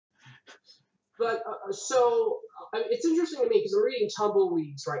But it's interesting to me because I'm reading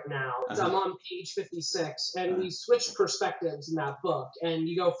Tumbleweeds right now. I'm on page 56, and we switch perspectives in that book. And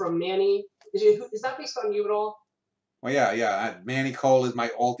you go from Manny. Is that based on you at all? Well, yeah. Manny Cole is my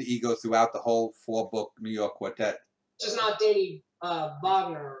alter ego throughout the whole 4-book New York Quartet. Which is not Danny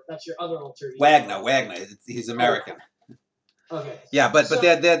Wagner. That's your other alter ego. Wagner. He's American. Okay. Yeah, but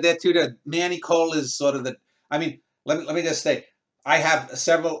they're two. Manny Cole is sort of the. I mean, let me just say, I have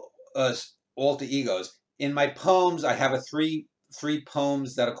several alter egos in my poems. I have three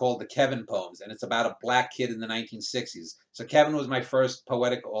poems that are called the Kevin poems, and it's about a black kid in the 1960s. So Kevin was my first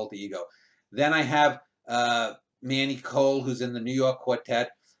poetic alter ego. Then I have Manny Cole, who's in the New York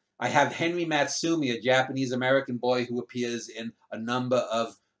Quartet. I have Henry Matsumi, a Japanese-American boy who appears in a number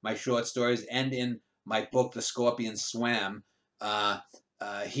of my short stories and in my book, The Scorpion Swam.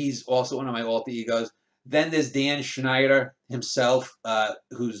 He's also one of my alter egos. Then there's Dan Schneider himself,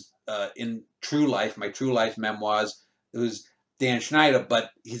 who's in True Life, my True Life memoirs, who's Dan Schneider,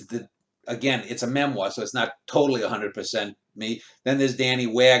 but again, it's a memoir, so it's not totally 100% me. Then there's Danny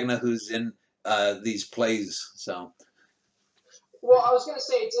Wagner, who's in these plays, so... Well, I was going to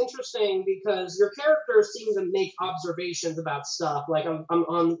say it's interesting because your characters seem to make observations about stuff. Like I'm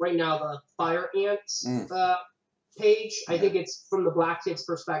on right now the Fire Ants page. I think it's from the black kid's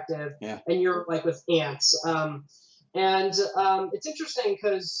perspective, and you're like with ants. It's interesting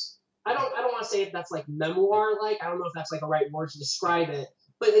because I don't want to say if that's like memoir like. I don't know if that's like a right word to describe it,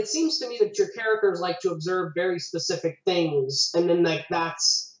 but it seems to me that your characters like to observe very specific things, and then like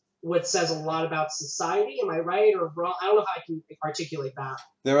that's what says a lot about society. Am I right or wrong? I don't know how I can articulate that.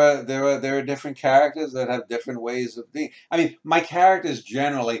 There are different characters that have different ways of being. I mean, my characters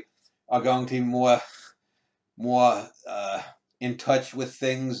generally are going to be more in touch with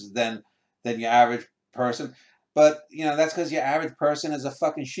things than your average person. But that's because your average person is a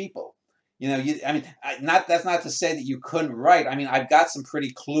fucking sheeple. That's not to say that you couldn't write. I mean, I've got some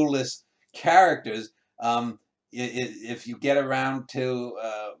pretty clueless characters. If you get around to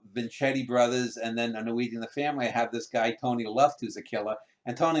Vincetti Brothers and then A New Week in the Family, I have this guy, Tony Luft, who's a killer.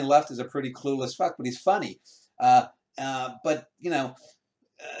 And Tony Luft is a pretty clueless fuck, but he's funny. But,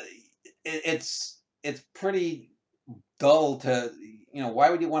 it's pretty dull to, why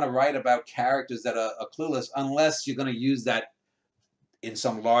would you want to write about characters that are clueless unless you're going to use that in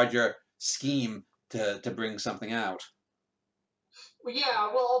some larger scheme to bring something out? Well, yeah,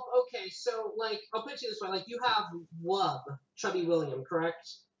 well, okay, so, like, I'll put it this way, like, you have Wub, Chubby William, correct?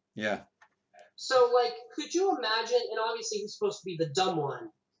 Yeah. So, like, could you imagine, and obviously he's supposed to be the dumb one,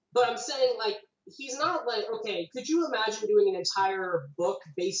 but I'm saying, like, he's not, like, okay, could you imagine doing an entire book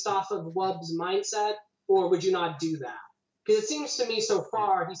based off of Wub's mindset, or would you not do that? Because it seems to me so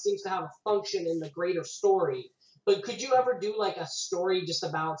far, he seems to have a function in the greater story, but could you ever do, like, a story just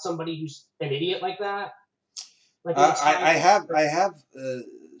about somebody who's an idiot like that? Like I have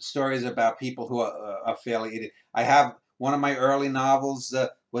stories about people who are fairly idiot. I have one of my early novels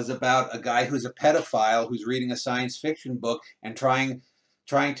was about a guy who's a pedophile who's reading a science fiction book and trying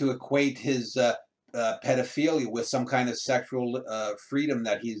to equate his pedophilia with some kind of sexual freedom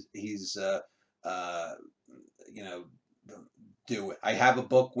that he's do. I have a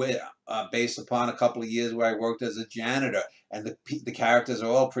book based upon a couple of years where I worked as a janitor, and the characters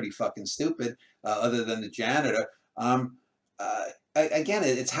are all pretty fucking stupid, other than the janitor. Again,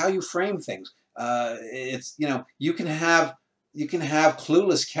 it's how you frame things. It's you can have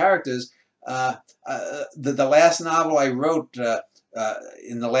clueless characters. The last novel I wrote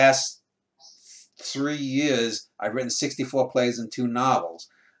in the last 3 years, I've written 64 plays and 2 novels,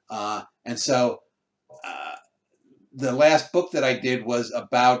 and so. The last book that I did was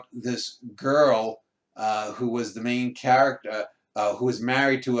about this girl who was the main character, who was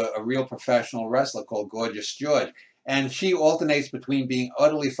married to a real professional wrestler called Gorgeous George. And she alternates between being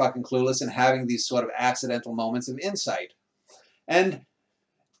utterly fucking clueless and having these sort of accidental moments of insight. And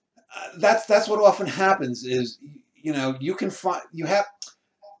that's what often happens is, you can find, you have,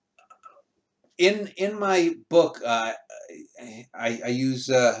 in my book, I use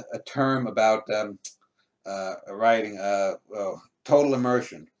a term about writing total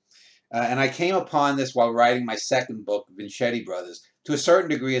immersion, and I came upon this while writing my second book, Vincetti Brothers. To a certain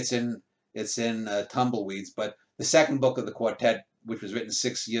degree, it's in Tumbleweeds, but the second book of the quartet, which was written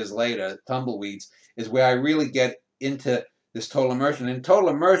 6 years later, Tumbleweeds, is where I really get into this total immersion. In total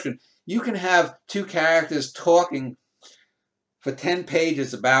immersion, you can have 2 characters talking for 10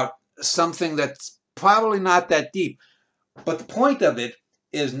 pages about something that's probably not that deep, but the point of it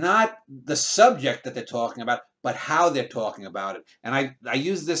is not the subject that they're talking about, but how they're talking about it. And I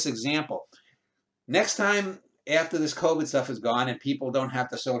use this example. Next time, after this COVID stuff is gone and people don't have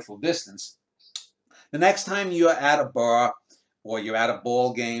to social distance, The next time you're at a bar or you're at a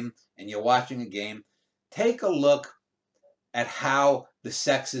ball game and you're watching a game, take a look at how the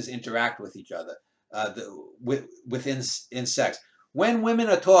sexes interact with each other within in sex. When women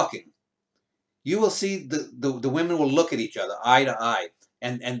are talking, you will see the women will look at each other eye to eye,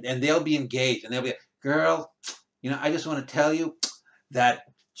 and they'll be engaged, and they'll be, girl, I just want to tell you that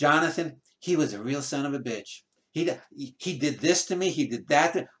Jonathan, he was a real son of a bitch. He did this to me. He did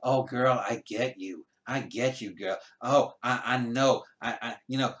that. Oh, girl, I get you. I get you, girl. Oh, I know.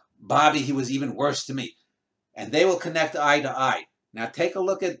 Bobby, he was even worse to me. And they will connect eye to eye. Now, take a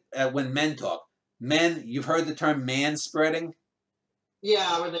look at when men talk. Men, you've heard the term man spreading?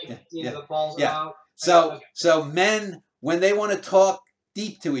 Yeah, where they, the balls are out. So men, when they want to talk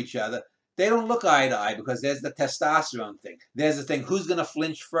deep to each other, they don't look eye to eye because there's the testosterone thing. There's the thing, who's going to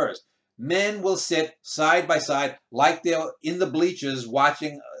flinch first? Men will sit side by side like they're in the bleachers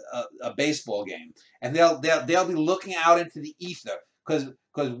watching a baseball game, and they'll be looking out into the ether because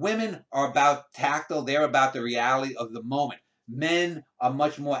women are about tactile. They're about the reality of the moment. Men are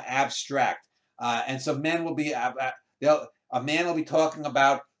much more abstract, and so men will be a man will be talking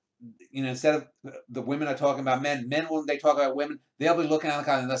about, instead of the women are talking about men, when they talk about women, they'll be looking at the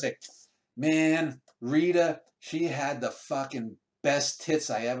comment and they'll say, man, Rita, she had the fucking best tits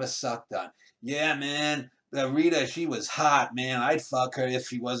I ever sucked on. Yeah, man, Rita, she was hot, man. I'd fuck her if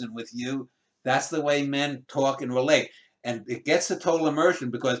she wasn't with you. That's the way men talk and relate. And it gets to total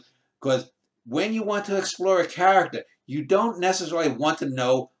immersion because when you want to explore a character, you don't necessarily want to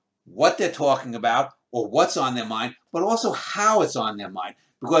know what they're talking about or what's on their mind, but also how it's on their mind.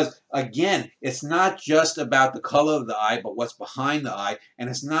 Because, again, it's not just about the color of the eye, but what's behind the eye. And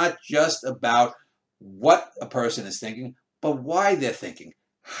it's not just about what a person is thinking, but why they're thinking,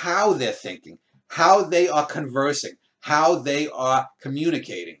 how they are conversing, how they are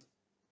communicating.